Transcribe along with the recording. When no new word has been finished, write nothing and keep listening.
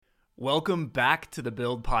Welcome back to the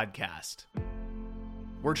Build Podcast.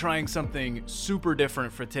 We're trying something super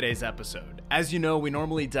different for today's episode. As you know, we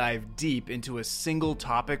normally dive deep into a single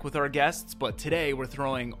topic with our guests, but today we're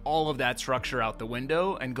throwing all of that structure out the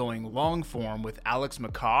window and going long form with Alex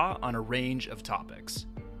MacCaw on a range of topics.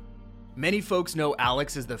 Many folks know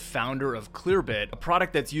Alex as the founder of Clearbit, a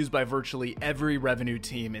product that's used by virtually every revenue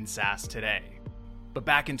team in SaaS today. But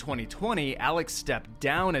back in 2020, Alex stepped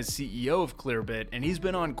down as CEO of Clearbit, and he's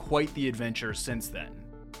been on quite the adventure since then.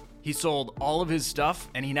 He sold all of his stuff,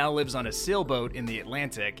 and he now lives on a sailboat in the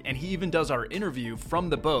Atlantic, and he even does our interview from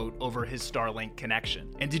the boat over his Starlink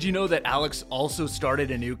connection. And did you know that Alex also started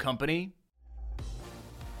a new company?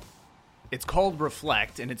 It's called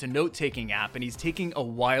Reflect, and it's a note-taking app, and he's taking a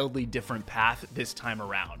wildly different path this time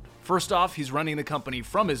around. First off, he's running the company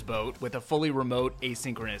from his boat with a fully remote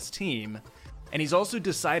asynchronous team, and he's also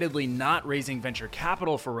decidedly not raising venture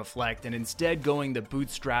capital for Reflect and instead going the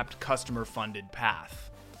bootstrapped customer-funded path.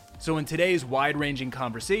 So in today's wide-ranging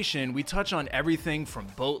conversation, we touch on everything from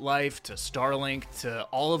boat life to Starlink to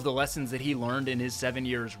all of the lessons that he learned in his 7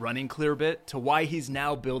 years running Clearbit to why he's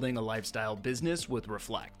now building a lifestyle business with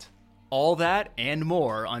Reflect. All that and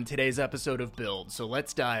more on today's episode of Build, so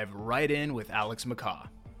let's dive right in with Alex MacCaw.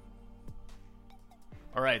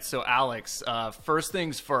 All right, so Alex, first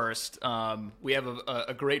things first, we have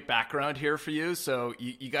a great background here for you, so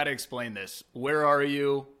you got to explain this. Where are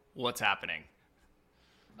you? What's happening?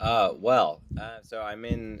 So I'm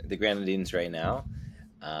in the Grenadines right now,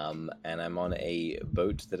 and I'm on a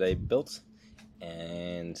boat that I built,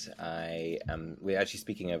 and we're actually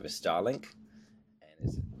speaking over Starlink, and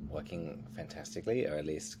it's working fantastically, or at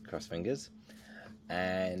least cross fingers.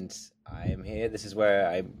 And I'm here. This is where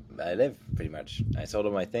I live, pretty much. I sold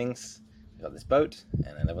all my things. I got this boat,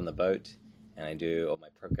 and I live on the boat, and I do all my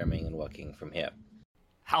programming and working from here.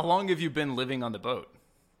 How long have you been living on the boat?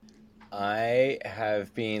 I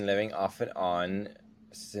have been living off and on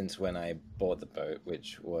since when I bought the boat,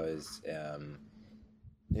 which was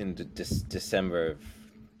in December of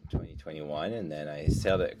 2021, and then I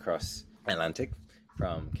sailed it across Atlantic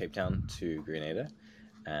from Cape Town to Grenada,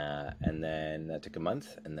 and then that took a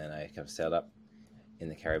month, and then I kind of sailed up in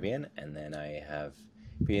the Caribbean, and then I have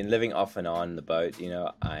been living off and on the boat.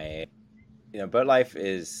 Boat life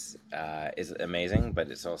is amazing, but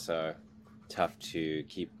it's also tough to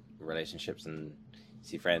keep relationships and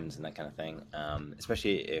see friends and that kind of thing,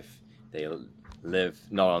 especially if they live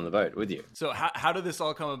not on the boat with you. So how did this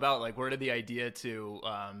all come about? Like, where did the idea to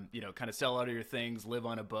kind of sell out of your things, live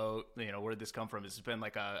on a boat, where did this come from? Has it been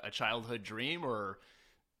like a childhood dream, or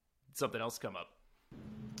did something else come up?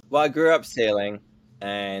 Well, I grew up sailing,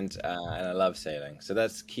 and I love sailing, so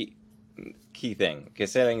that's key thing,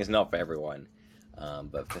 because sailing is not for everyone,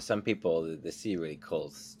 but for some people the sea really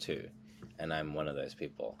calls too, and I'm one of those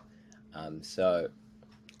people. It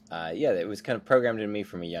was kind of programmed in me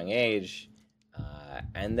from a young age.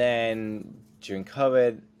 And then during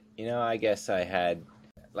COVID, I guess I had,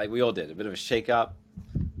 like we all did, a bit of a shake-up.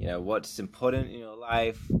 What's important in your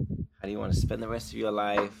life? How do you want to spend the rest of your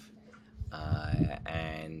life?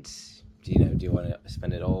 And do you want to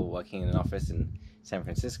spend it all working in an office in San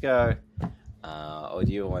Francisco? Or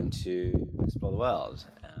do you want to explore the world?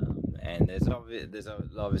 And there's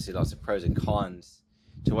obviously lots of pros and cons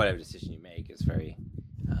to whatever decision you make. It's very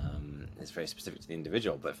specific to the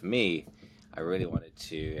individual. But for me, I really wanted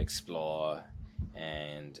to explore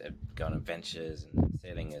and go on adventures, and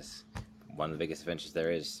sailing is one of the biggest adventures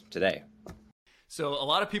there is today. So a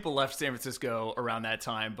lot of people left San Francisco around that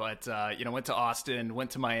time, but went to Austin,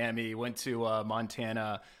 went to Miami, went to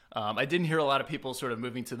Montana. I didn't hear a lot of people sort of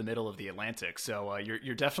moving to the middle of the Atlantic. So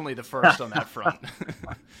you're definitely the first on that front.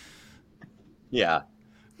 Yeah.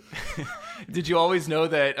 Did you always know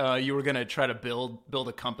that you were going to try to build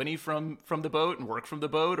a company from the boat and work from the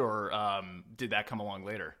boat, or did that come along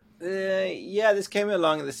later? This came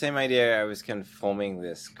along at the same idea. I was kind of forming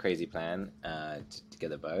this crazy plan to get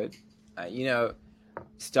the boat.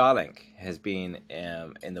 Starlink has been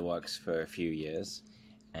in the works for a few years,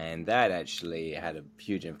 and that actually had a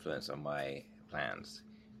huge influence on my plans,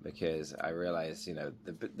 because I realized,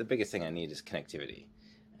 the biggest thing I need is connectivity.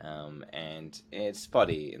 And it's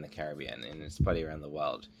spotty in the Caribbean, and it's spotty around the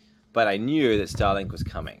world. But I knew that Starlink was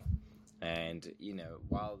coming. And,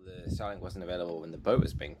 while the Starlink wasn't available when the boat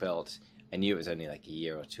was being built, I knew it was only like a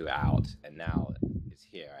year or two out. And now it's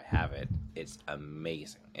here. I have it. It's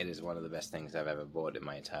amazing. It is one of the best things I've ever bought in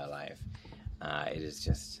my entire life. It is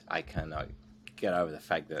just, I cannot get over the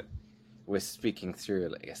fact that we're speaking through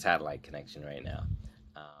like a satellite connection right now.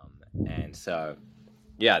 And so...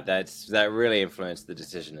 yeah, that really influenced the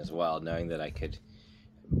decision as well, knowing that I could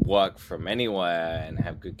work from anywhere and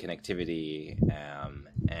have good connectivity,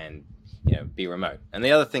 and be remote. And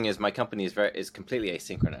the other thing is my company is completely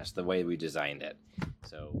asynchronous the way we designed it.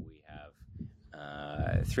 So we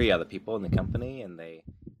have 3 other people in the company, and they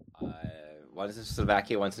one's in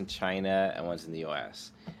Slovakia, one's in China, and one's in the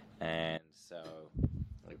US. And so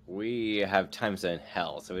we have time zone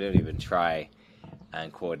hell, so we don't even try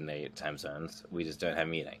and coordinate time zones. We just don't have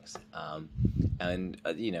meetings.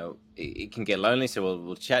 It can get lonely, so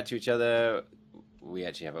we'll chat to each other. We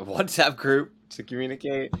actually have a WhatsApp group to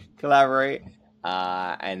communicate, collaborate,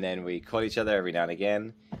 and then we call each other every now and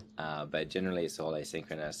again. But generally, it's all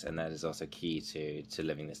asynchronous, and that is also key to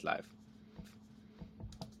living this life.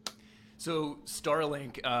 So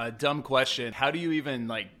Starlink, dumb question. How do you even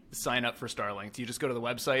sign up for Starlink? Do you just go to the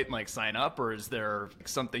website and sign up, or is there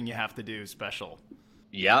something you have to do special?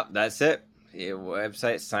 Yep, that's it. Your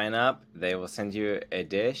website, sign up. They will send you a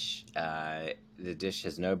dish. The dish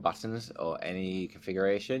has no buttons or any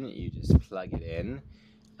configuration. You just plug it in,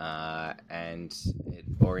 and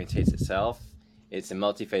it orientates itself. It's a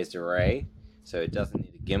multi-phased array, so it doesn't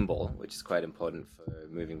need a gimbal, which is quite important for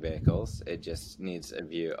moving vehicles. It just needs a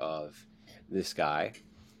view of the sky,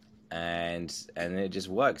 and it just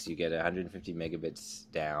works. You get 150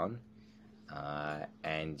 megabits down,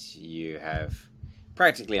 and you have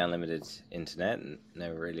practically unlimited internet and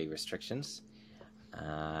no really restrictions.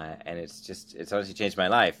 And it's honestly changed my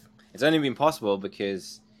life. It's only been possible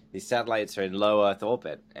because these satellites are in low Earth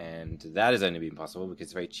orbit, and that has only been possible because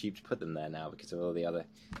it's very cheap to put them there now because of all the other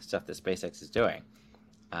stuff that SpaceX is doing.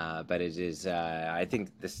 But it is, I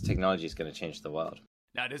think this technology is going to change the world.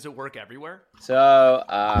 Now, does it work everywhere? So,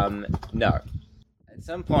 no. At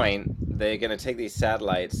some point, they're going to take these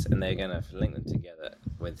satellites and they're going to link them together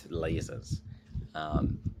with lasers.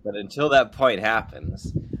 But until that point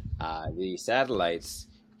happens, the satellites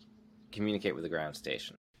communicate with the ground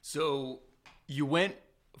station. So you went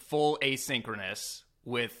full asynchronous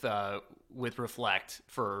with Reflect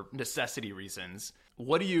for necessity reasons.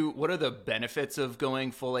 What are the benefits of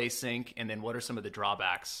going full async, and then what are some of the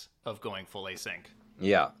drawbacks of going full async?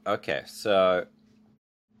 Yeah, okay. So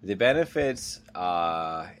the benefits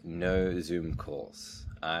are no Zoom calls.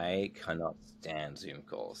 I cannot stand Zoom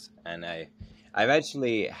calls. And I've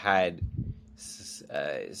actually had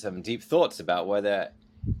some deep thoughts about whether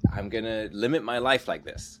I'm going to limit my life like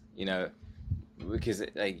this, because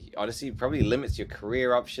it honestly probably limits your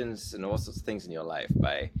career options and all sorts of things in your life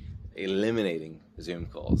by eliminating Zoom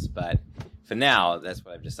calls. But for now, that's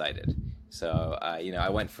what I've decided. So, I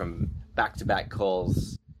went from back-to-back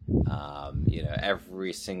calls,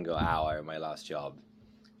 every single hour in my last job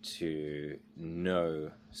to no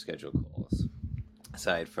scheduled calls,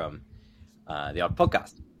 aside from the odd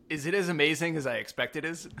podcast. Is it as amazing as I expect it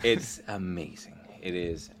is? It's amazing. It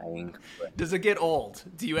is incredible. Does it get old?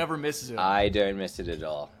 Do you ever miss Zoom? I don't miss it at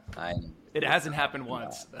all. It hasn't happened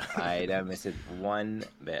once. I don't miss it one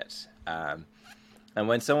bit. And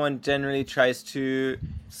when someone generally tries to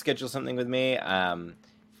schedule something with me,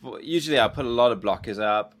 usually I'll put a lot of blockers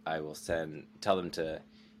up. I will tell them to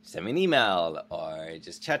send me an email or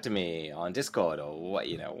just chat to me on Discord or what.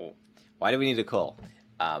 Why do we need a call?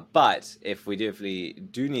 But if we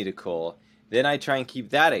do need a call, then I try and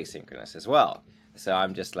keep that asynchronous as well. So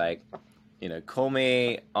I'm just like, call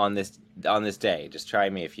me on this day. Just try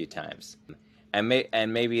me a few times, and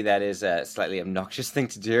maybe that is a slightly obnoxious thing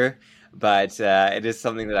to do, but it is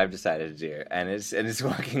something that I've decided to do, and it's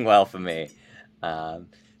working well for me.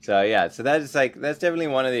 So that's definitely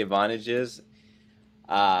one of the advantages.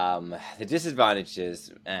 The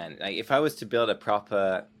disadvantages, and if I was to build a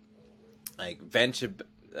proper venture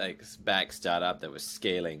back startup that was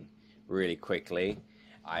scaling really quickly,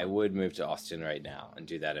 I would move to Austin right now and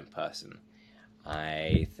do that in person.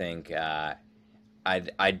 I think I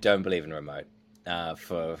don't believe in remote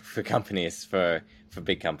for companies, for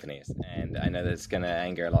big companies, and I know that it's going to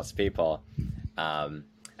anger lots of people.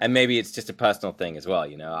 And maybe it's just a personal thing as well.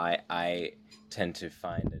 I tend to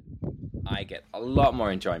find that I get a lot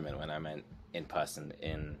more enjoyment when I'm in person,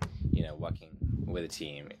 working with a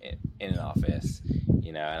team in an office,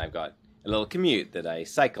 and I've got a little commute that I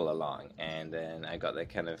cycle along, and then I got that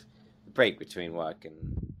kind of break between work and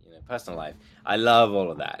personal life. I love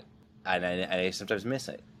all of that, and I sometimes miss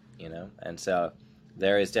it, and so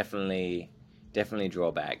there is definitely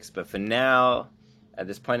drawbacks. But for now, at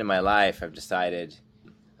this point in my life, I've decided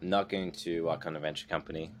I'm not going to work on a venture-backed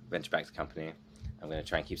company. I'm going to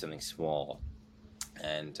try and keep something small,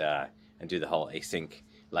 and do the whole async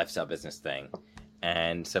lifestyle business thing.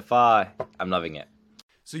 And so far, I'm loving it.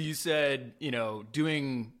 So you said,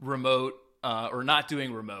 doing remote or not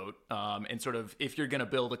doing remote, and sort of if you're going to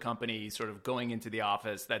build a company, sort of going into the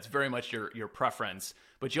office, that's very much your preference.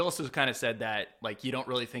 But you also kind of said that like you don't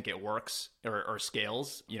really think it works or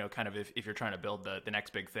scales, kind of if you're trying to build the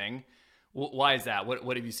next big thing. Why is that?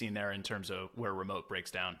 What have you seen there in terms of where remote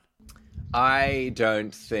breaks down? I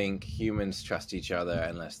don't think humans trust each other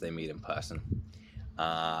unless they meet in person. We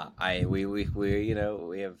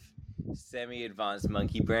have semi-advanced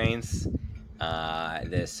monkey brains.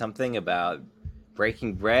 There's something about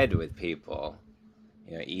breaking bread with people,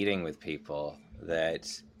 eating with people that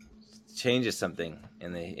changes something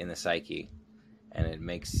in the psyche, and it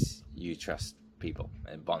makes you trust people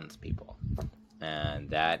and bonds people, and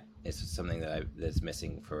that is something that's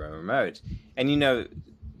missing for a remote. And to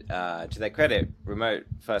their credit, remote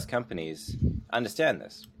first companies understand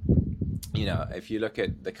this. If you look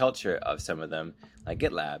at the culture of some of them, like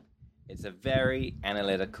GitLab, it's a very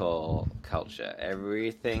analytical culture.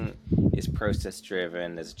 Everything is process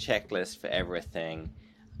driven. There's a checklist for everything.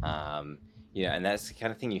 And that's the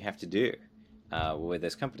kind of thing you have to do with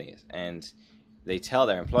those companies. And they tell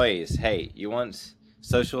their employees, hey, you want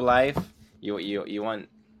social life? You want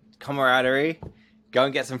camaraderie? Go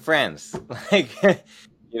and get some friends.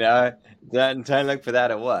 Don't look for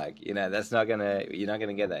that at work. You're not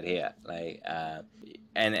gonna get that here.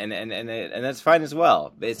 And that's fine as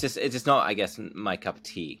well. But it's just not, I guess, my cup of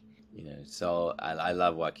tea. So I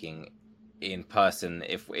love working in person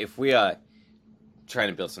if we are trying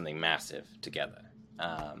to build something massive together.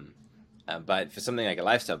 But for something like a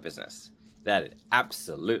lifestyle business, that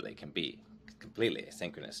absolutely can be completely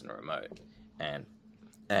asynchronous and remote, and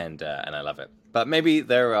I love it. But maybe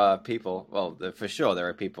there are people. Well, for sure there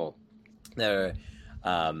are people that are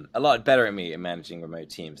a lot better at me at managing remote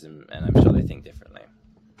teams, and I'm sure they think differently.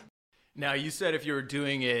 Now, you said if you were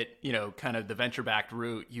doing it, kind of the venture-backed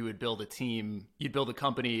route, you would build a team, you'd build a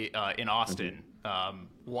company in Austin. Mm-hmm.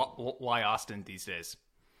 Why Austin these days?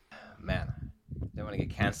 Man, I don't want to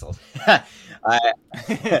get canceled.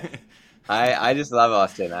 I just love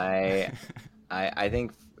Austin. I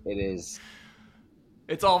think it is.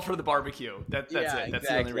 It's all for the barbecue. That's it. That's exactly.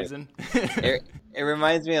 The only reason. It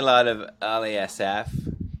reminds me a lot of early SF.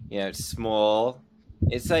 It's small.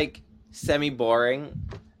 It's like semi-boring,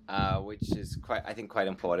 which is quite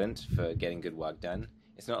important for getting good work done.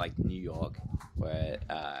 It's not like New York, where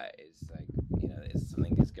it's like it's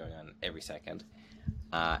something that's going on every second.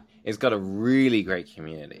 It's got a really great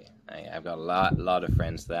community. I've got a lot of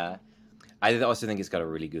friends there. I also think it's got a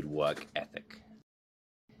really good work ethic.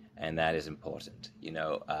 And that is important.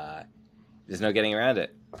 There's no getting around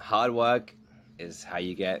it. Hard work is how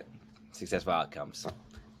you get successful outcomes.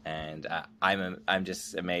 And I'm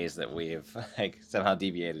just amazed that we've somehow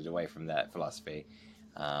deviated away from that philosophy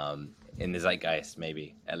in the zeitgeist,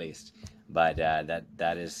 maybe at least. But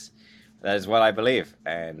that is what I believe,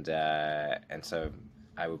 and so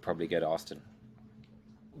I would probably go to Austin.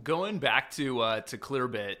 Going back to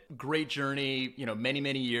Clearbit, great journey,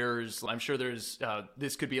 many years. I'm sure there's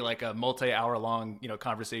this could be like a multi-hour long,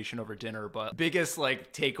 conversation over dinner, but biggest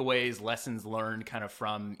takeaways, lessons learned kind of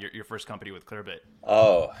from your first company with Clearbit.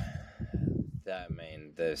 Oh,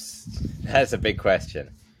 that's a big question.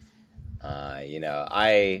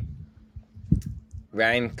 I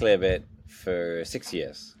ran Clearbit for 6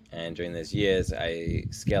 years, and during those years I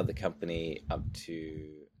scaled the company up to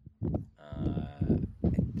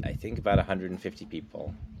I think about 150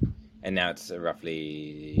 people, and now it's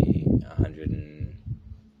roughly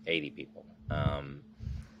 180 people.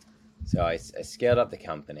 So I scaled up the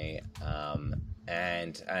company,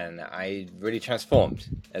 and I really transformed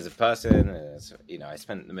as a person. I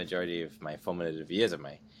spent the majority of my formative years of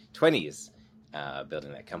my 20s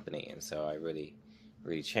building that company, and so I really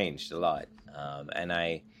changed a lot. And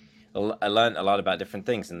I learned a lot about different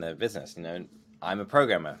things in the business. I'm a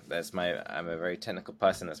programmer. I'm a very technical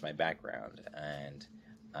person. That's my background, and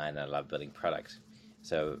I love building product.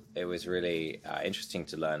 So it was really interesting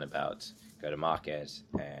to learn about go-to-market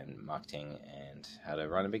and marketing and how to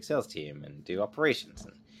run a big sales team and do operations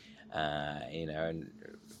and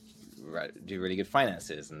do really good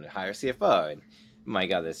finances and hire a CFO. And my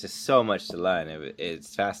God, there's just so much to learn.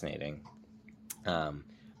 It's fascinating.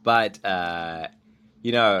 But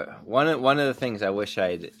one of the things I wish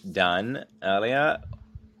I'd done earlier,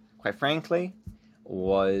 quite frankly,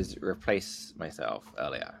 was replace myself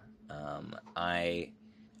earlier. I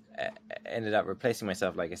ended up replacing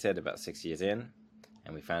myself, like I said, about 6 years in,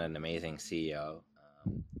 and we found an amazing CEO,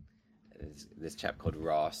 this chap called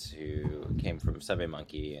Ross, who came from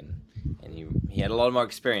SurveyMonkey, and he had a lot more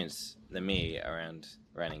experience than me around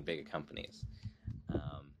running bigger companies.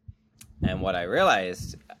 And what I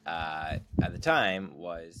realized at the time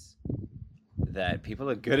was that people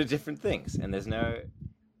are good at different things, and there's no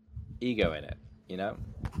ego in it.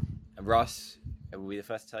 Ross will be the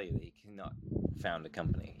first to tell you that he cannot found a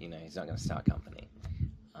company. He's not going to start a company.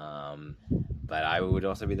 But I would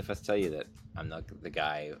also be the first to tell you that I'm not the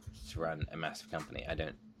guy to run a massive company. I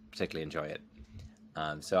don't particularly enjoy it.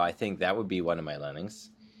 So I think that would be one of my learnings,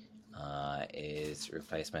 is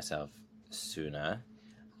replace myself sooner,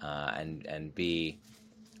 and be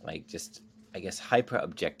just, I guess, hyper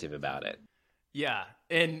objective about it. Yeah.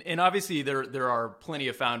 And obviously there are plenty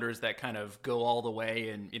of founders that kind of go all the way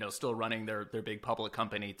and, still running their big public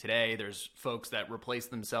company today. There's folks that replace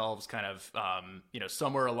themselves kind of,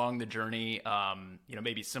 somewhere along the journey,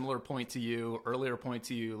 maybe similar point to you, earlier point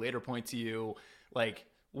to you, later point to you.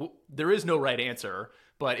 There is no right answer,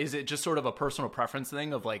 but is it just sort of a personal preference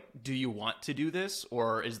thing of do you want to do this?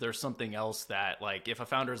 Or is there something else that if a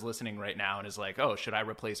founder is listening right now and is oh, should I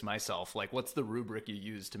replace myself? What's the rubric you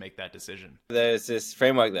use to make that decision? There's this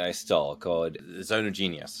framework that I stole called the Zone of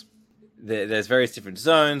Genius. There's various different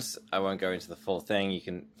zones. I won't go into the full thing. You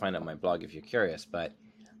can find it on my blog if you're curious, but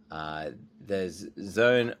there's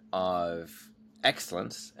zone of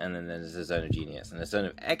excellence, and then there's a zone of genius. And the zone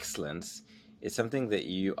of excellence is something that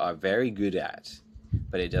you are very good at,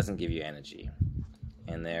 but it doesn't give you energy.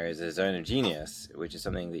 And there is a zone of genius, which is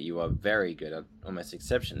something that you are very good at, almost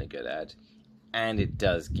exceptionally good at, and it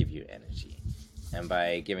does give you energy. And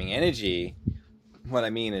by giving energy, what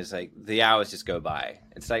I mean is the hours just go by.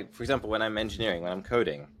 It's for example, when I'm engineering, when I'm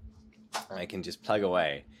coding, I can just plug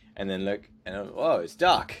away and then look and it's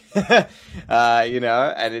dark, and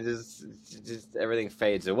it just everything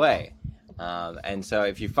fades away. And so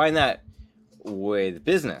if you find that with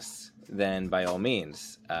business, then by all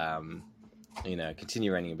means,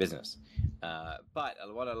 continue running a business. But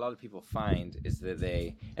what a lot of people find is that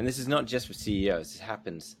and this is not just for CEOs, this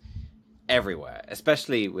happens everywhere,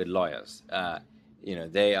 especially with lawyers.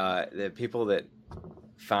 They are the people that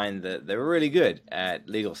find that they're really good at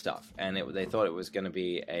legal stuff, and they thought it was going to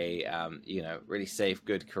be a really safe,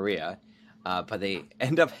 good career, but they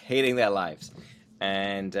end up hating their lives.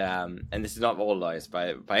 And this is not all lawyers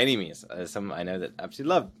by any means. Some I know that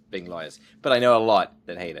absolutely love being lawyers, but I know a lot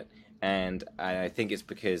that hate it. And I think it's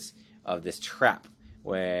because of this trap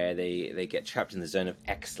where they get trapped in the zone of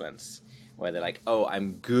excellence, where they're oh,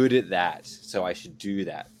 I'm good at that, so I should do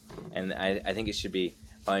that. And I think it should be,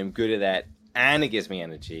 I'm good at that, and it gives me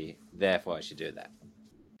energy, therefore I should do that.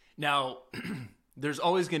 Now, there's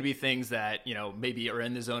always going to be things that, maybe are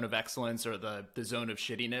in the zone of excellence or the zone of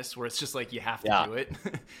shittiness where it's just you have to do it.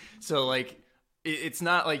 So it's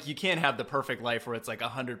not you can't have the perfect life where it's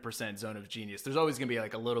 100% zone of genius. There's always going to be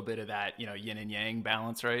a little bit of that, yin and yang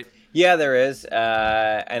balance, right? Yeah, there is.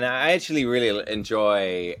 And I actually really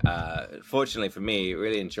enjoy, fortunately for me,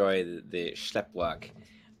 really enjoy the schlep work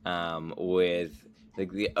with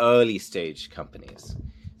the early stage companies.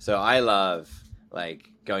 So I love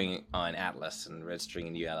going on Atlas and registering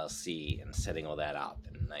a new LLC and setting all that up,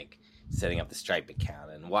 and setting up the Stripe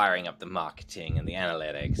account and wiring up the marketing and the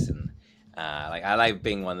analytics, and I like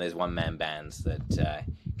being one of those one-man bands that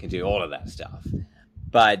can do all of that stuff.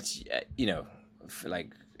 But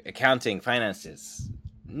accounting, finances,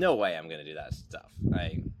 no way I'm going to do that stuff.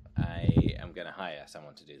 I am going to hire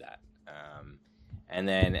someone to do that. And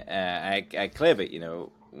then at Clearbit,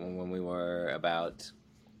 when we were about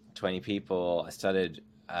 20 people, I started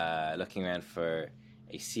looking around for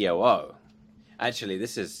a COO. Actually,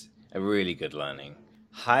 this is a really good learning.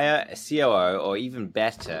 Hire a COO, or even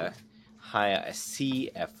better, hire a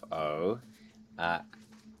CFO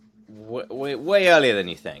way earlier than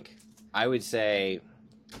you think. I would say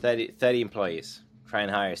 30 employees. Try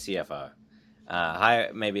and hire a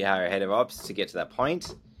CFO. Maybe hire a head of ops to get to that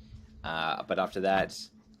point. But after that,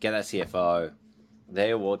 get that CFO.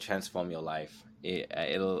 They will transform your life.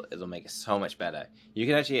 It'll make it so much better. You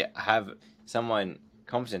can actually have someone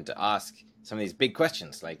competent to ask some of these big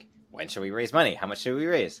questions, like when should we raise money? How much should we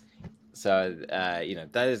raise? So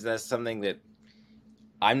that's something that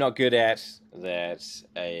I'm not good at, that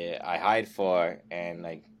I hide for,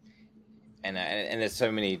 and there's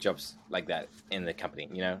so many jobs like that in the company.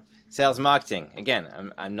 Sales, marketing,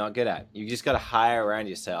 again, I'm not good at. You just got to hire around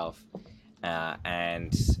yourself,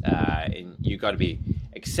 and you got to be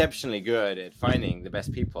exceptionally good at finding the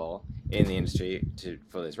best people in the industry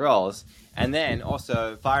for those roles, and then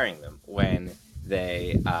also firing them when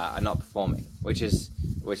they are not performing, which is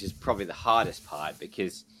probably the hardest part,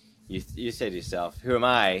 because you say to yourself, who am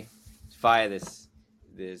I to fire this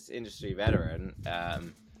industry veteran?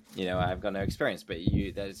 I've got no experience, but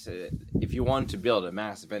if you want to build a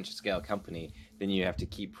massive venture scale company, then you have to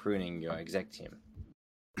keep pruning your exec team.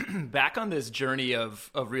 back on this journey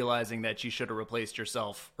of realizing that you should have replaced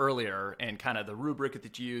yourself earlier and kind of the rubric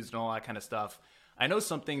that you used and all that kind of stuff. I know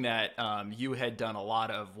something that you had done a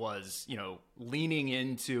lot of was, leaning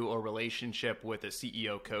into a relationship with a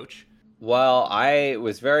CEO coach. Well, I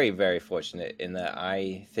was very, very fortunate in that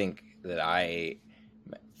I think that I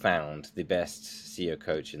found the best CEO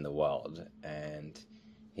coach in the world, and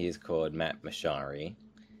he is called Matt Mashari.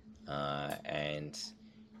 And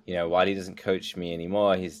while he doesn't coach me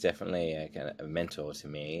anymore, he's definitely a mentor to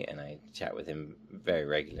me, and I chat with him very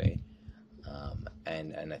regularly.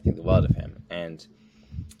 And I think the world of him. And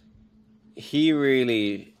he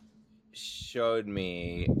really showed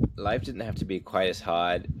me life didn't have to be quite as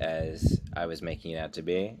hard as I was making it out to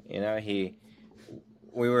be.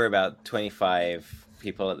 We were about 25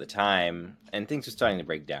 people at the time, and things were starting to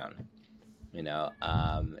break down.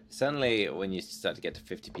 Suddenly when you start to get to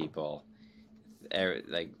 50 people,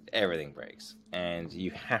 everything breaks, and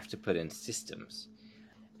you have to put in systems.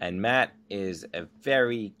 And Matt is a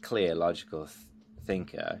very clear, logical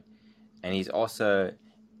thinker, and he's also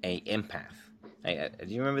a empath. Do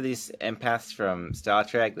you remember these empaths from Star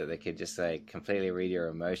Trek that they could just completely read your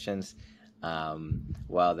emotions?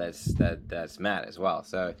 Well, that's Matt as well.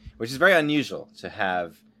 So, which is very unusual to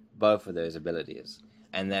have both of those abilities,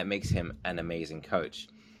 and that makes him an amazing coach.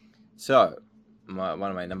 So, one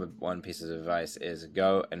of my number one pieces of advice is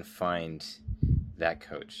go and find that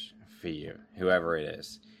coach for you, whoever it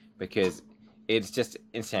is, because it's just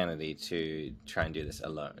insanity to try and do this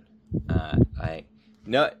alone.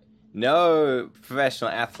 No professional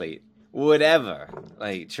athlete would ever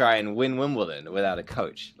try and win Wimbledon without a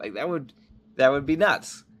coach. That would be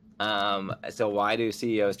nuts. So why do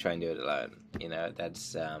CEOs try and do it alone?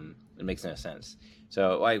 It makes no sense.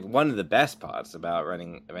 So one of the best parts about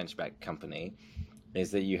running a venture-backed company is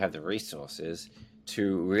that you have the resources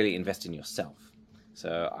to really invest in yourself.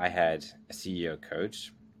 So I had a CEO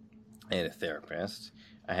coach, I had a therapist,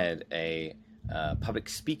 I had a public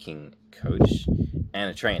speaking coach, and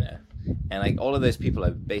a trainer. And all of those people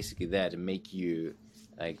are basically there to make you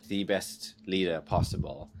the best leader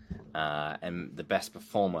possible, and the best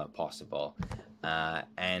performer possible.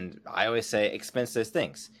 And I always say expense those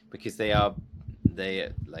things, because they are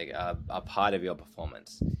part of your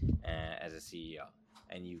performance as a CEO.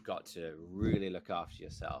 And you've got to really look after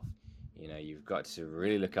yourself. You've got to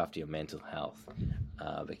really look after your mental health,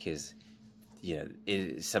 because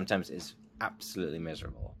it sometimes is absolutely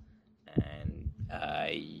miserable, and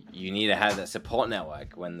you need to have that support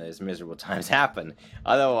network when those miserable times happen.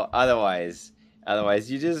 Otherwise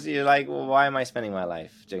you're like, well, why am I spending my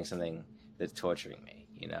life doing something that's torturing me?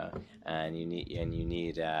 And you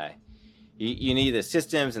need the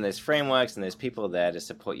systems and there's frameworks and there's people there to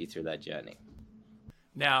support you through that journey.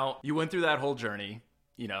 Now, you went through that whole journey.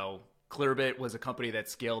 Clearbit was a company that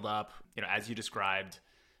scaled up, as you described.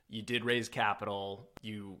 You did raise capital.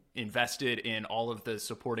 You invested in all of the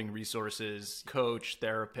supporting resources, coach,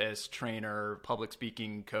 therapist, trainer, public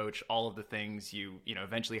speaking coach, all of the things. You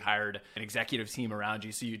eventually hired an executive team around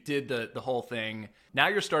you. So you did the whole thing. Now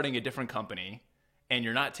you're starting a different company, and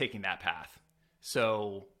you're not taking that path.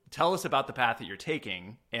 So tell us about the path that you're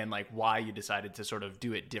taking and why you decided to sort of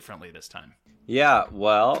do it differently this time. Yeah,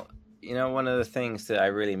 well, one of the things that I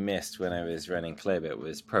really missed when I was running Clearbit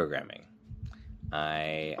was programming.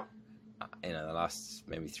 The last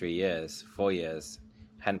maybe 4 years,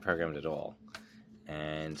 hadn't programmed at all.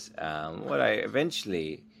 And what I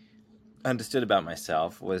eventually understood about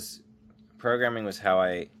myself was programming was how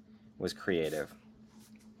I was creative.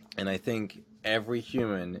 And I think every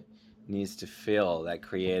human needs to feel that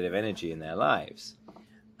creative energy in their lives.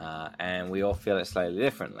 And we all feel it slightly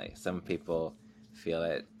differently. Some people feel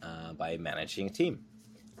it by managing a team,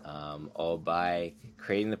 or by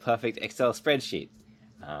creating the perfect Excel spreadsheet.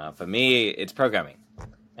 For me, it's programming.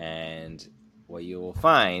 And what you will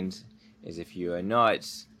find is if you are not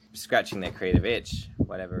scratching that creative itch,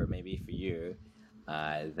 whatever it may be for you,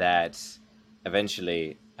 that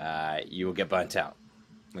eventually you will get burnt out,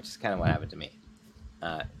 which is kind of what happened to me.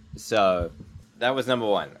 So that was number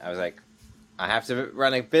one. I was like, I have to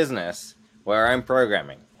run a business where I'm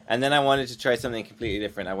programming. And then I wanted to try something completely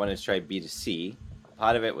different. I wanted to try B2C.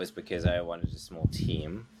 Part of it was because I wanted a small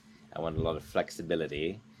team. I wanted a lot of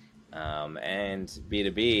flexibility. And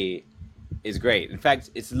B2B is great. In fact,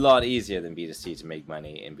 it's a lot easier than B2C to make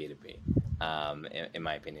money in B2B. In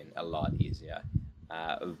my opinion, a lot easier.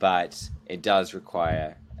 But it does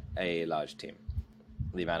require a large team.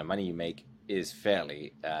 The amount of money you make is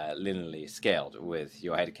fairly linearly scaled with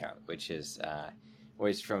your headcount, which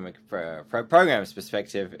from a programmer's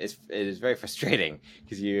perspective, it is very frustrating,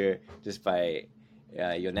 because you just by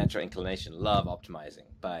your natural inclination love optimizing,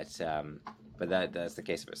 but that's the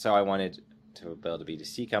case of it. So I wanted to build a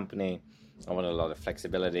B2C company. I wanted a lot of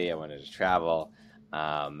flexibility. I wanted to travel,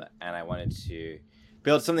 and I wanted to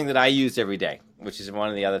build something that I used every day, which is one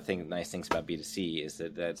of the other nice things about B2C is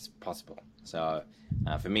that that's possible. So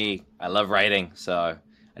for me, I love writing, so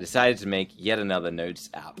I decided to make yet another notes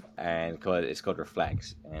app, and it's called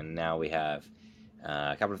Reflect. And now we have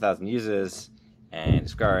a couple of thousand users, and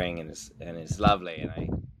it's growing, and it's lovely.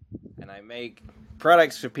 And I make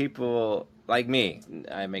products for people like me.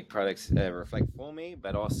 I make products Reflect for me,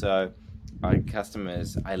 but also our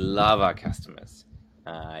customers. I love our customers.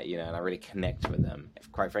 And I really connect with them,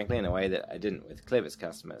 quite frankly, in a way that I didn't with Clearbit's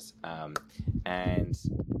customers. And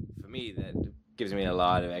for me, that gives me a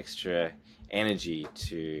lot of extra energy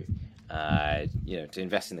to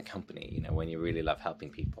invest in the company. When you really love helping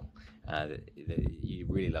people, you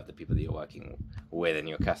really love the people that you're working with and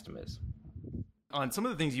your customers. On some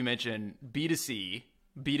of the things you mentioned, B2C,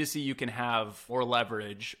 you can have more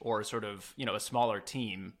leverage or sort of, a smaller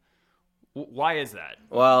team. Why is that?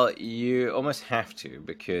 Well, you almost have to,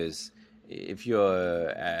 because if your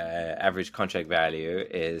average contract value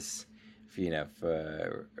is,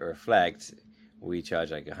 for Reflect, we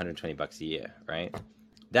charge like $120 a year, right?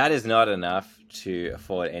 That is not enough to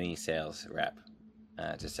afford any sales rep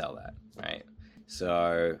to sell that, right?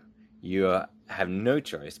 So you have no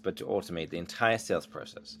choice but to automate the entire sales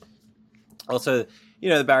process. Also,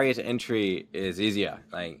 the barrier to entry is easier.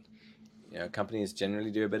 Companies generally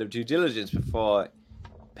do a bit of due diligence before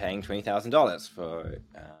paying $20,000 for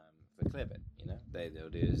Clearbit. They'll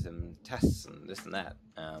do some tests and this and that,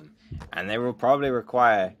 and they will probably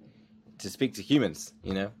require to speak to humans.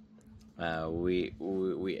 We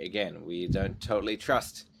don't totally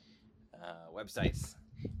trust websites.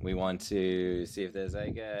 We want to see if there's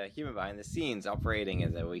like a human behind the scenes operating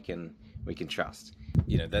it that we can trust.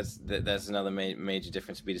 That's another major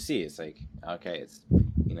difference to B2C. It's like, okay, it's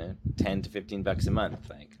 $10 to $15 a month.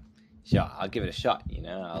 Like, sure, I'll give it a shot.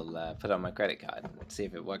 I'll put it on my credit card and see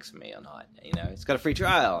if it works for me or not. It's got a free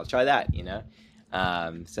trial. I'll try that.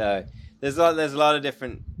 So there's a lot of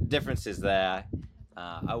differences there.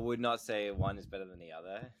 I would not say one is better than the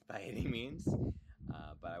other by any means.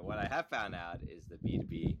 But what I have found out is that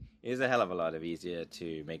B2B is a hell of a lot easier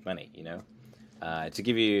to make money. To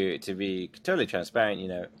be totally transparent,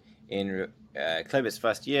 in Clearbit's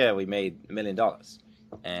first year, we made $1 million.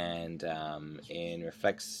 And in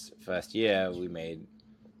Reflect's first year, we made,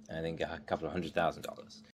 I think, a couple of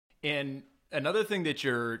 $100,000. And another thing that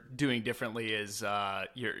you're doing differently is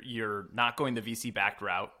you're not going the VC-backed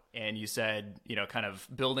route. And you said, kind of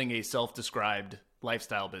building a self-described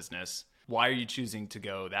lifestyle business. Why are you choosing to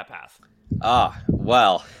go that path?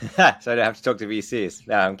 Well, so I don't have to talk to VCs.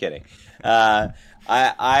 No, I'm kidding. I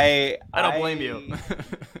don't blame you.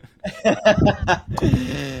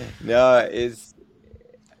 No,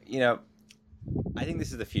 I think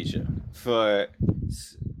this is the future for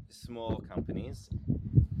small companies,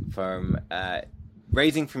 from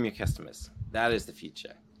raising from your customers. That is the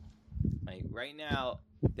future. Right now,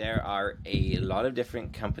 there are a lot of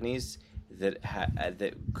different companies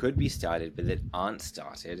that could be started, but that aren't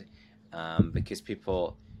started because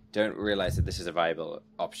people don't realize that this is a viable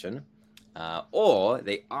option, or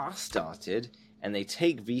they are started and they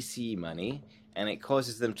take VC money and it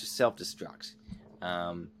causes them to self-destruct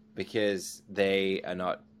because they are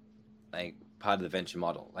not part of the venture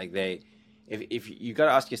model. If you got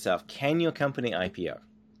to ask yourself, can your company IPO?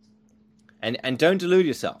 And don't delude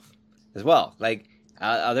yourself as well.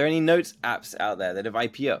 Are there any notes apps out there that have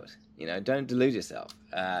IPO'd? Don't delude yourself.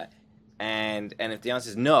 And if the answer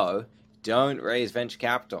is no, don't raise venture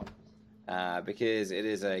capital because it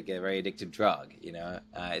is a very addictive drug.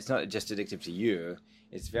 It's not just addictive to you;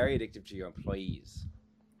 it's very addictive to your employees.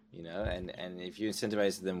 And if you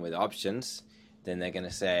incentivize them with options, then they're going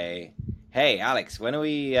to say, "Hey, Alex, when are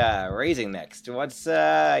we raising next? What's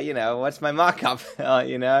my markup?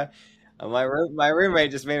 My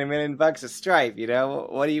roommate just made $1 million at Stripe.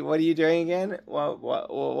 What are you doing again? What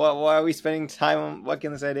are we spending time on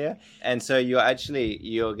working this idea?" And so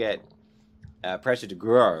you'll get pressure to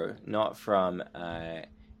grow, not from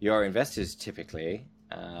your investors typically.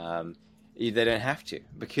 They don't have to,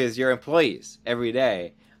 because your employees every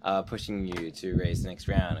day are pushing you to raise the next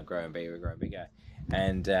round and grow and bigger.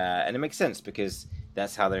 And it makes sense because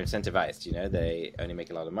that's how they're incentivized. They only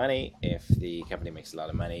make a lot of money if the company makes a lot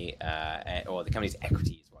of money, or the company's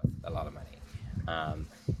equity is worth a lot of money.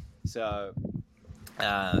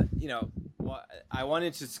 I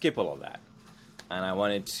wanted to skip all of that, and I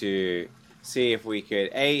wanted to see if we could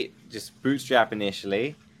just bootstrap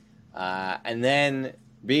initially, and then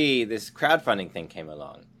B, this crowdfunding thing came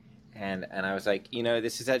along. And I was like,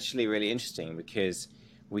 this is actually really interesting because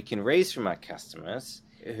we can raise from our customers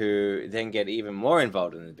who then get even more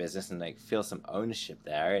involved in the business and like feel some ownership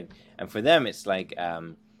there. And for them, it's like,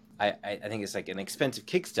 I think it's like an expensive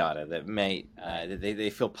Kickstarter that that they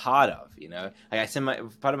feel part of, Like I send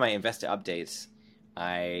part of my investor updates,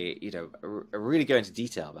 I really go into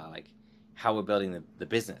detail about like how we're building the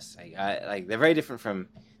business. Like they're very different from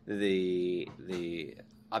the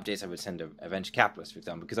updates I would send a venture capitalist, for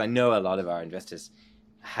example, because I know a lot of our investors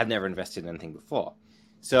have never invested in anything before.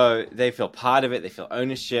 So they feel part of it, they feel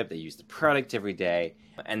ownership, they use the product every day,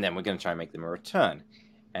 and then we're going to try and make them a return.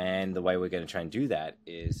 And the way we're going to try and do that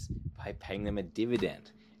is by paying them a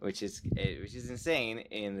dividend, which is insane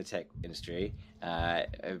in the tech industry.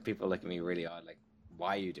 People look at me really odd, like,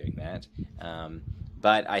 why are you doing that?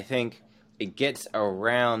 But I think it gets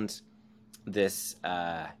around this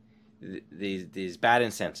these bad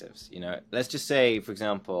incentives. Let's just say, for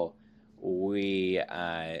example, we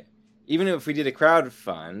even if we did a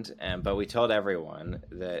crowdfund, but we told everyone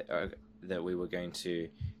that we were going to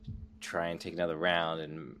try and take another round,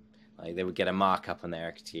 and like they would get a markup on their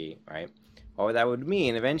equity, right? What that would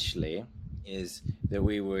mean eventually is that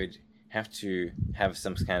we would have to have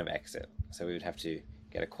some kind of exit. So we would have to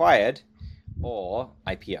get acquired or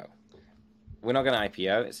IPO. We're not going to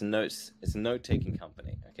IPO. It's a note-taking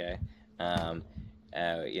company. Okay.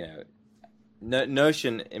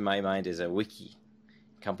 Notion in my mind is a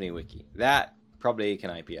company wiki that probably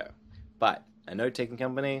can IPO, but a note-taking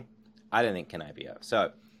company, I don't think can IPO.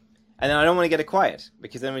 So, and then I don't want to get acquired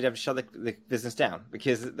because then we'd have to shut the business down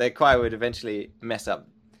because the acquire would eventually mess up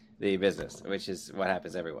the business, which is what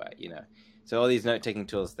happens everywhere, So all these note-taking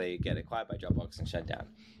tools, they get acquired by Dropbox and shut down.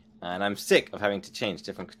 And I'm sick of having to change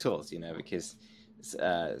different tools, because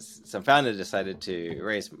some founder decided to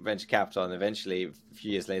raise venture capital and eventually, a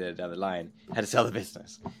few years later down the line, had to sell the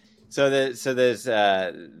business. So there's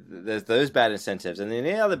those bad incentives. And then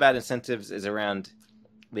the other bad incentives is around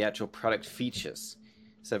the actual product features.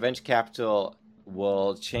 So venture capital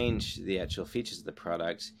will change the actual features of the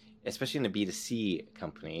product, especially in a B2C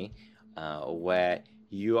company, where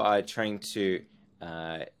you are trying to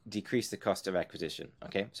decrease the cost of acquisition.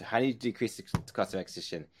 Okay, so how do you decrease the cost of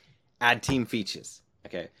acquisition? Add team features.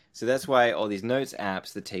 Okay, so that's why all these notes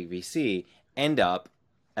apps that take VC end up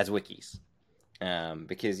as wikis,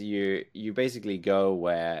 because you basically go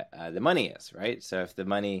where the money is, right? So if the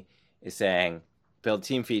money is saying build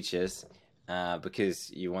team features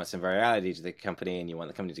because you want some virality to the company and you want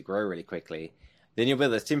the company to grow really quickly, then you'll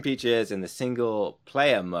build those team features and the single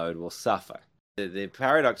player mode will suffer. The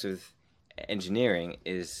paradox with engineering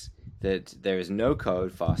is that there is no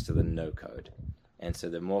code faster than no code. And so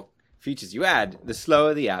the more features you add, the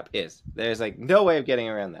slower the app is. There's like no way of getting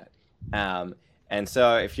around that. And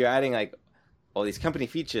so if you're adding like all these company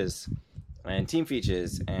features and team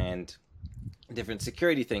features and different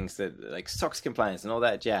security things that like SOX compliance and all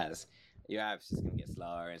that jazz, your app's just going to get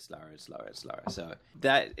slower and slower and slower and slower. So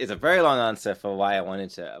that is a very long answer for why I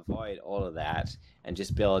wanted to avoid all of that and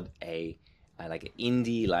just build like an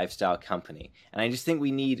indie lifestyle company. And I just think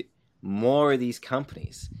we need more of these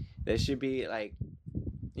companies. There should be like,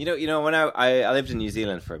 when I lived in New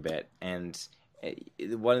Zealand for a bit, and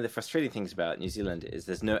one of the frustrating things about New Zealand is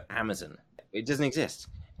there's no Amazon. It doesn't exist.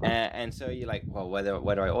 And so you're like, well, where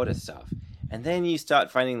do I order stuff? And then you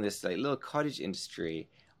start finding this like little cottage industry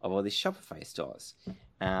of all these Shopify stores,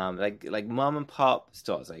 like mom and pop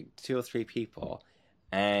stores, like 2 or 3 people.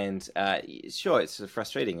 And sure, it's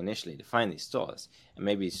frustrating initially to find these stores, and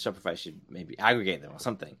maybe Shopify should maybe aggregate them or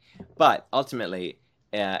something. But ultimately,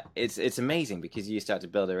 it's amazing because you start to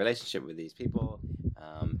build a relationship with these people,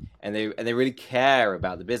 and they really care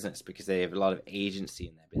about the business because they have a lot of agency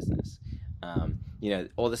in their business.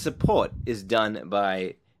 All the support is done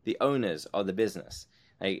by the owners of the business.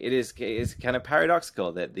 Like it's kind of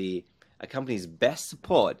paradoxical that a company's best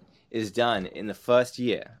support is done in the first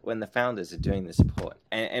year when the founders are doing the support.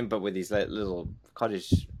 But with these little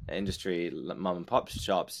cottage industry mom and pop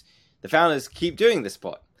shops, the founders keep doing the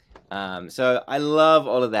support. So I love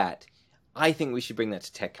all of that. I think we should bring that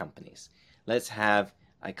to tech companies. Let's have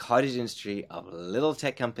a cottage industry of little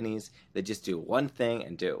tech companies that just do one thing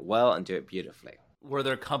and do it well and do it beautifully. Were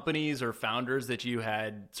there companies or founders that you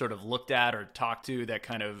had sort of looked at or talked to that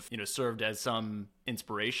kind of, served as some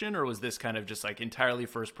inspiration, or was this kind of just like entirely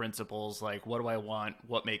first principles, like what do I want,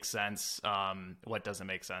 what makes sense, what doesn't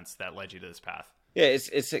make sense, that led you to this path? Yeah,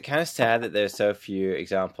 it's kind of sad that there's so few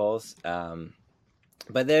examples,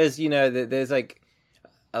 but there's like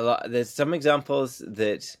a lot. There's some examples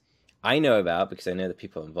that I know about because I know the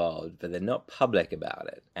people involved, but they're not public about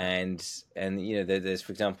it. And there's,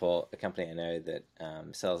 for example, a company I know that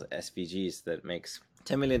sells SVGs that makes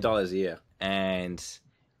 $10 million a year, and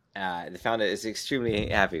the founder is extremely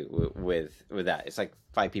happy with that. It's like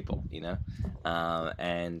 5 people,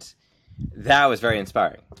 and that was very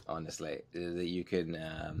inspiring, honestly. That you can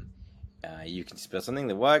just build something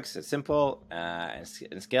that works, it's simple, and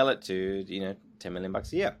scale it to $10 million a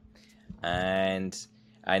year. And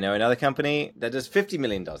I know another company that does $50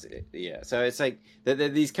 million a year. So it's like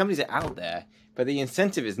these companies are out there, but the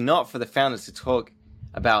incentive is not for the founders to talk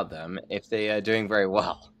about them if they are doing very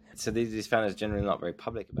well. So these founders are generally not very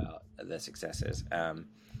public about their successes.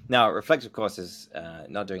 Now, Reflect, of course, is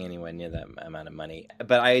not doing anywhere near that amount of money.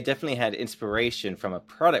 But I definitely had inspiration from a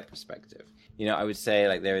product perspective. I would say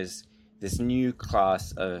like there is this new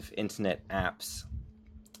class of internet apps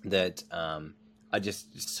that are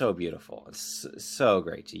just so beautiful. It's so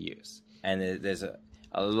great to use. And there's a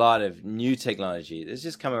lot of new technology that's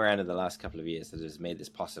just come around in the last couple of years that has made this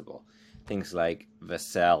possible. Things like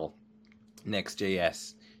Vercel,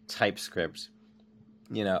 Next.js, TypeScript,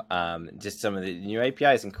 just some of the new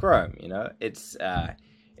APIs in Chrome, it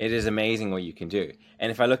is amazing what you can do.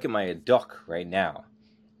 And if I look at my doc right now,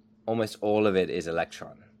 almost all of it is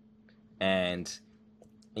Electron. And,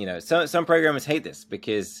 some programmers hate this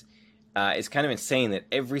because it's kind of insane that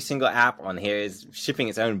every single app on here is shipping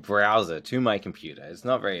its own browser to my computer. It's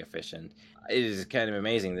not very efficient. It is kind of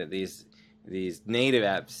amazing that these native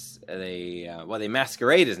apps, they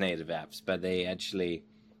masquerade as native apps, but they actually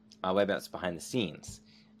are web apps behind the scenes.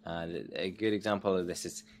 A good example of this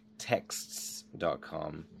is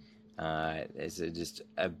texts.com. It's just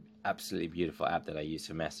an absolutely beautiful app that I use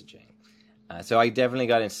for messaging. So I definitely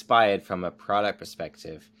got inspired from a product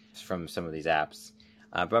perspective from some of these apps.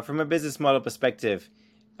 But from a business model perspective,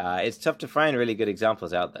 it's tough to find really good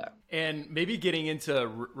examples out there. And maybe getting into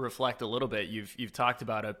Reflect a little bit, you've talked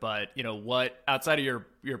about it, but what outside of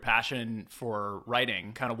your passion for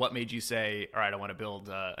writing, kind of what made you say, all right, I want to build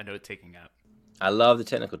a note-taking app? I love the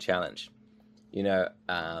technical challenge.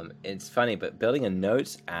 It's funny, but building a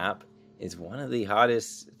notes app is one of the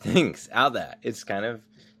hardest things out there. It's kind of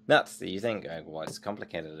nuts. You think, what's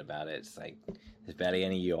complicated about it? It's like there's barely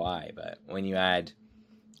any UI, but when you add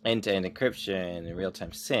end-to-end encryption and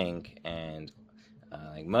real-time sync and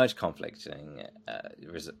like merge conflict and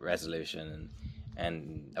resolution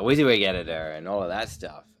and a WYSIWYG editor and all of that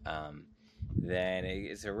stuff, then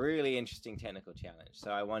it's a really interesting technical challenge. So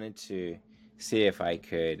I wanted to see if I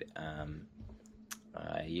could,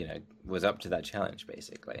 was up to that challenge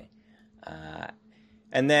basically.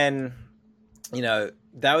 And then,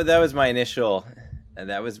 that was my initial.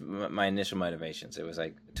 That was my initial motivations. It was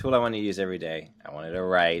like a tool I wanted to use every day. I wanted to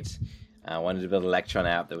write. I wanted to build an Electron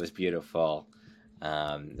app that was beautiful.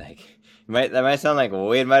 That might sound like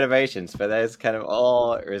weird motivations, but those kind of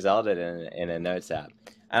all resulted in a notes app.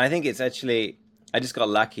 And I think it's actually, I just got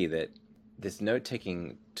lucky that this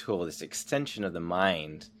note-taking tool, this extension of the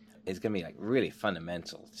mind, is going to be like really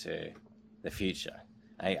fundamental to the future.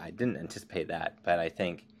 I didn't anticipate that, but I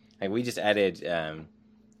think we just added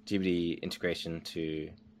GPT integration to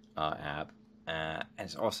our app, and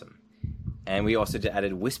it's awesome. And we also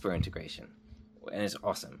added Whisper integration, and it's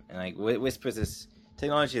awesome. And Whisper is this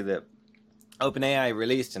technology that OpenAI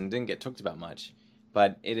released and didn't get talked about much,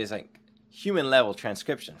 but it is like human level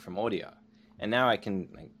transcription from audio. And now I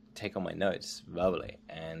can take all my notes verbally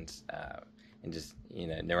and just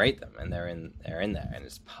narrate them, and they're in there, and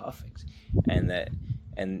it's perfect.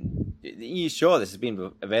 And sure, this has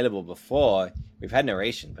been available before. We've had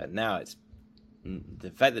narration, but now it's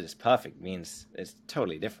the fact that it's perfect means it's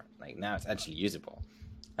totally different. Like now it's actually usable.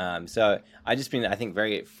 So I just been, I think,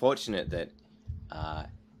 very fortunate that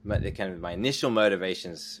my initial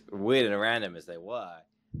motivations, weird and random as they were,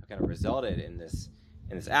 have kind of resulted in this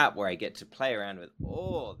app where I get to play around with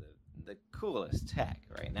all the coolest tech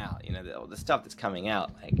right now. The stuff that's coming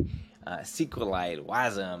out, like SQLite,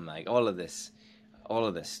 WASM, all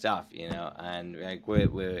of this stuff, and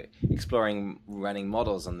we're exploring running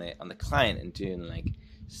models on the client and doing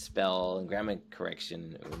spell and grammar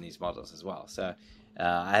correction in these models as well. So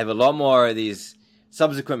I have a lot more of these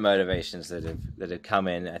subsequent motivations that have come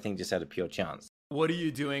in, I think, just out of pure chance. What are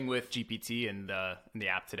you doing with GPT in the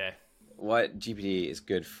app today? What GPT is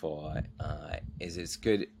good for is it's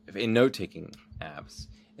good in note-taking apps.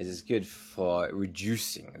 It's good for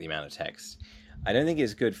reducing the amount of text. I don't think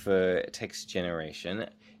it's good for text generation.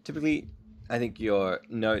 Typically, I think your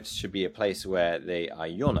notes should be a place where they are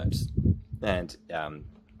your notes, and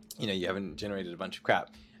you haven't generated a bunch of crap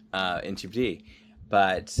in GPT.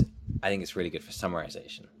 But I think it's really good for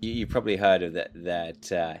summarization. You probably heard of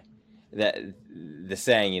that that the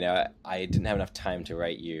saying, I didn't have enough time to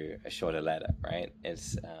write you a shorter letter, right?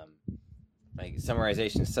 It's like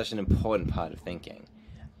summarization is such an important part of thinking,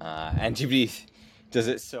 and GPT does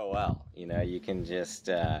it so well. You can just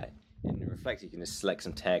in Reflect, you can just select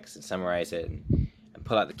some text and summarize it and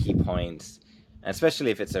pull out the key points. And especially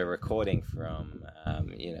if it's a recording from,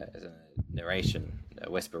 as a narration, a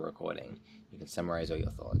whisper recording, you can summarize all your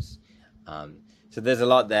thoughts. So there's a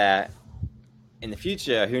lot there. In the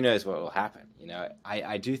future, who knows what will happen?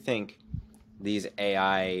 I do think these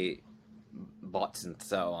AI bots and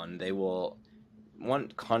so on, they will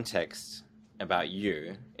want context about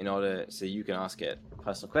you in order so you can ask it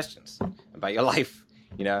personal questions about your life.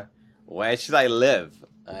 Where should I live?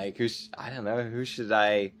 Like, I don't know, who should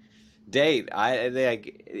I date?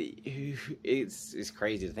 It's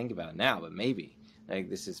crazy to think about it now, but maybe like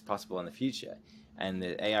this is possible in the future, and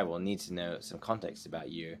the AI will need to know some context about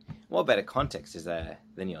you. What better context is there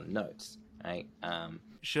than your notes, right?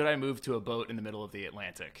 Should I move to a boat in the middle of the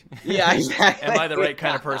Atlantic? Yeah, exactly. Am I the right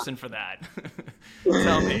kind of person for that?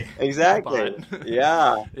 Tell me. Exactly.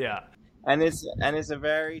 Yeah. Yeah. And it's a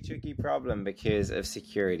very tricky problem because of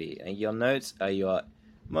security. And your notes are your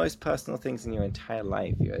most personal things in your entire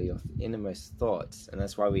life, your innermost thoughts, and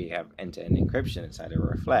that's why we have end-to-end encryption inside of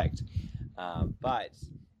Reflect. But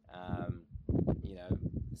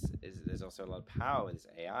there's also a lot of power with this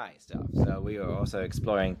AI stuff. So we are also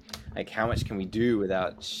exploring like how much can we do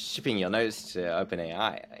without shipping your notes to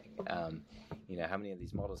OpenAI. How many of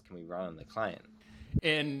these models can we run on the client?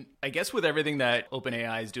 And I guess with everything that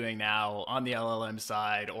OpenAI is doing now on the LLM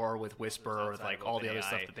side or with Whisper or with like all the other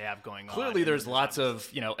stuff that they have going on, clearly there's lots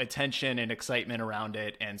of, attention and excitement around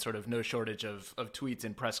it and sort of no shortage of tweets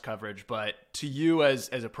and press coverage. But to you as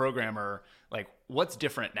a programmer, like what's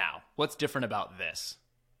different now? What's different about this?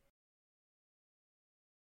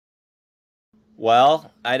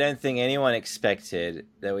 Well, I don't think anyone expected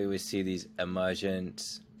that we would see these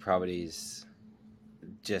emergent properties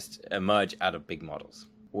just emerge out of big models.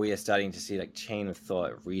 We are starting to see like chain of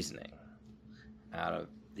thought reasoning out of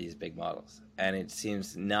these big models, and it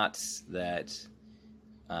seems nuts that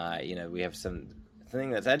we have something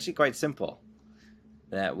that's actually quite simple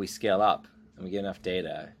that we scale up and we get enough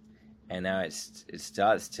data, and now it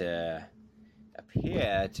starts to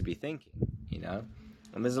appear to be thinking,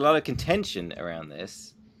 and there's a lot of contention around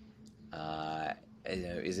this.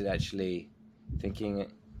 Is it actually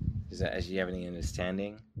thinking? Does it actually have any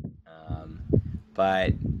understanding?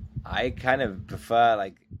 But I kind of prefer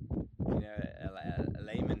a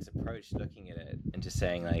layman's approach looking at it and just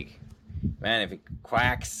saying like, man, if it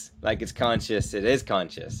quacks like it's conscious, it is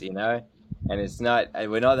conscious, and it's not.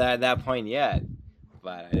 We're not at that point yet,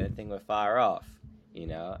 but I don't think we're far off,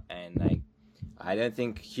 and like I don't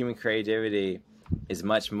think human creativity is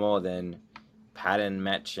much more than pattern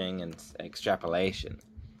matching and extrapolation.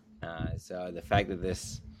 So the fact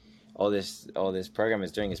that all this program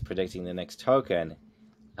is doing is predicting the next token,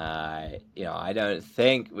 I don't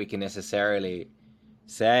think we can necessarily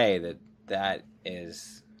say that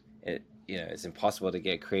is it. It's impossible to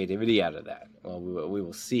get creativity out of that. Well, we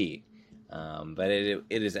will see, but it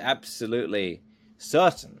is absolutely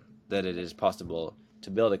certain that it is possible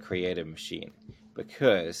to build a creative machine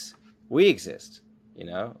because we exist.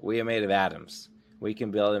 We are made of atoms. We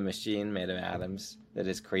can build a machine made of atoms that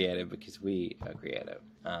is creative because we are creative.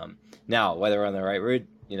 Now, whether we're on the right road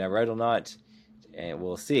or not,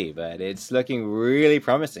 we'll see. But it's looking really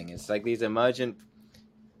promising. It's like these emergent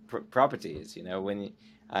properties. When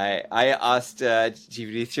I asked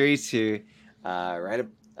GPT-3 to write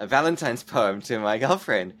a Valentine's poem to my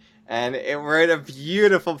girlfriend, and it wrote a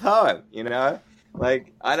beautiful poem.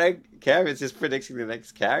 Like I don't care if it's just predicting the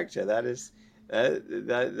next character. That's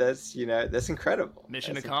incredible.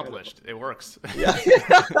 Mission that's accomplished. Incredible. It works. Yeah.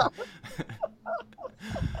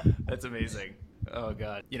 That's amazing. Oh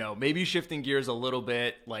God. Maybe shifting gears a little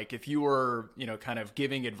bit, like if you were, kind of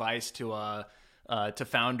giving advice to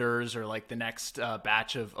founders or like the next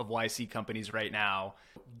batch of YC companies right now,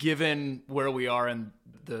 given where we are in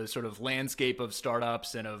the sort of landscape of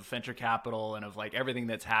startups and of venture capital and of like everything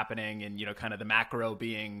that's happening and, kind of the macro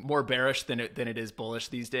being more bearish than it is bullish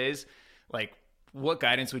these days, like what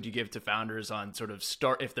guidance would you give to founders on sort of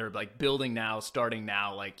if they're like building now, starting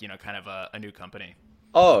now, like, kind of a new company?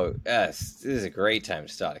 Oh, yes. This is a great time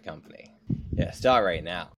to start a company. Yeah, start right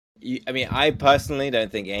now. I personally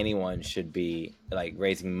don't think anyone should be like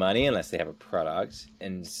raising money unless they have a product.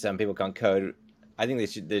 And some people can't code. I think they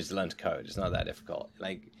just learn to code. It's not that difficult.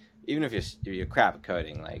 Like, even if you're crap at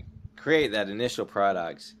coding, like create that initial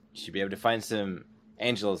product. You should be able to find some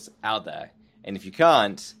angels out there. And if you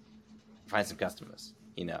can't, find some customers,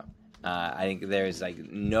 I think there's like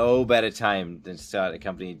no better time than to start a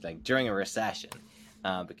company like during a recession,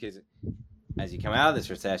 because as you come out of this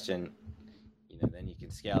recession, then you can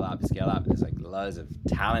scale up. There's like loads of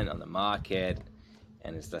talent on the market,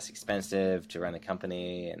 and it's less expensive to run a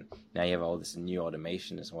company, and now you have all this new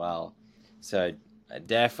automation as well. So I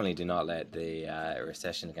definitely do not let the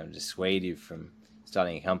recession kind of dissuade you from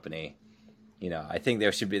starting a company. I think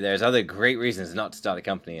there's other great reasons not to start a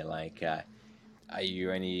company, like are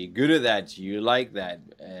you any good at that? Do you like that?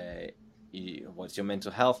 What's your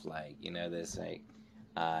mental health like? There's like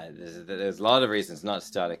there's a lot of reasons not to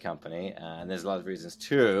start a company, and there's a lot of reasons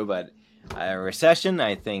too, but a recession,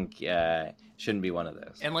 I think, shouldn't be one of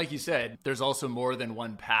those. And like you said, there's also more than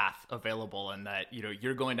one path available, and that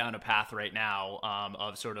you're going down a path right now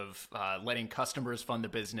of sort of letting customers fund the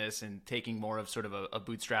business and taking more of sort of a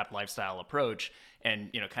bootstrap lifestyle approach.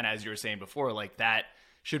 And kind of as you were saying before, like that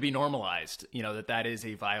should be normalized, that is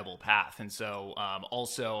a viable path. And so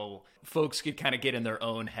also folks could kind of get in their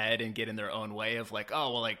own head and get in their own way of like,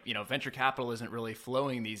 oh, well, like, venture capital isn't really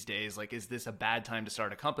flowing these days. Like, is this a bad time to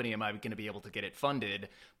start a company? Am I going to be able to get it funded?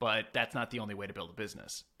 But that's not the only way to build a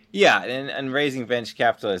business. Yeah, and raising venture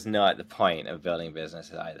capital is not the point of building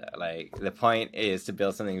businesses either. Like, the point is to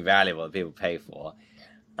build something valuable that people pay for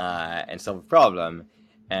and solve a problem.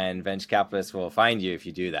 And venture capitalists will find you if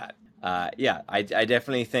you do that. I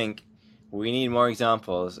definitely think we need more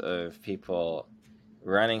examples of people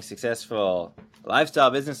running successful lifestyle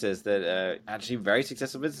businesses that are actually very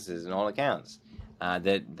successful businesses in all accounts,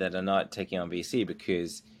 that are not taking on VC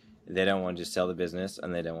because they don't want to just sell the business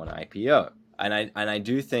and they don't want to IPO. And I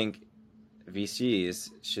do think VCs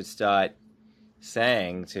should start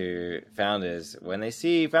saying to founders, when they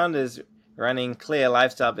see founders running clear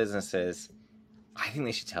lifestyle businesses, I think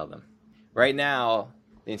they should tell them. Right now,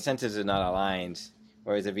 the incentives are not aligned,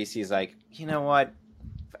 whereas a VC is like, you know what?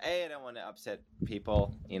 I don't want to upset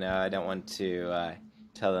people. I don't want to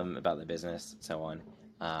tell them about the business and so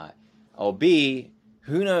on. Or B,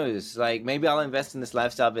 who knows? Like, maybe I'll invest in this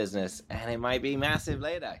lifestyle business, and it might be massive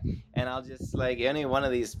later. And I'll just, like, only one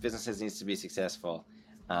of these businesses needs to be successful.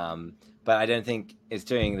 But I don't think it's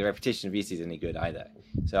doing the reputation of VCs any good either.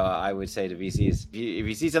 So I would say to VCs, if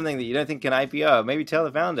you see something that you don't think can IPO, maybe tell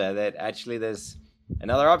the founder that actually there's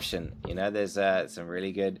another option. There's some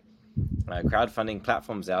really good crowdfunding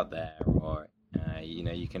platforms out there, or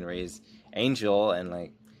you can raise angel and,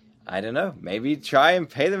 like, I don't know, maybe try and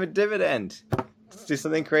pay them a dividend. Let's do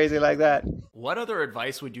something crazy like that. What other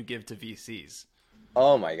advice would you give to VCs?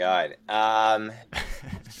 Oh my God.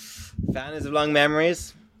 Founders of long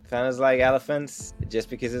memories. Founders like elephants. Just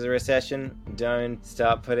because there's a recession, don't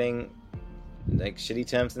start putting like shitty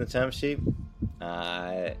terms in the term sheet.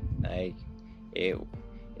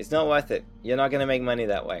 It's not worth it. You're not going to make money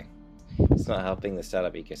that way. It's not helping the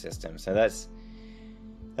startup ecosystem. So that's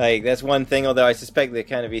one thing, although I suspect the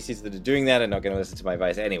kind of VCs that are doing that are not going to listen to my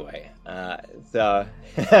advice anyway.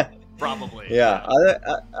 Probably. Yeah.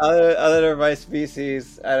 Other advice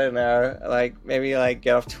VCs, I don't know, like maybe like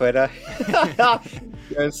get off Twitter.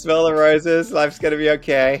 Don't smell the roses. Life's going to be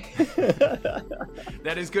okay.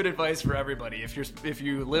 That is good advice for everybody. If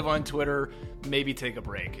you live on Twitter, maybe take a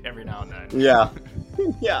break every now and then. Yeah.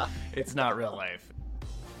 Yeah. It's not real life.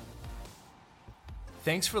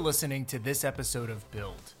 Thanks for listening to this episode of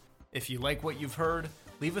Build. If you like what you've heard,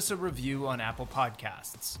 leave us a review on Apple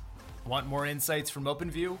Podcasts. Want more insights from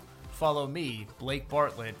OpenView? Follow me, Blake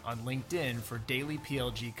Bartlett, on LinkedIn for daily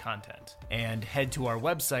PLG content. And head to our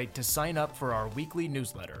website to sign up for our weekly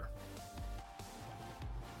newsletter.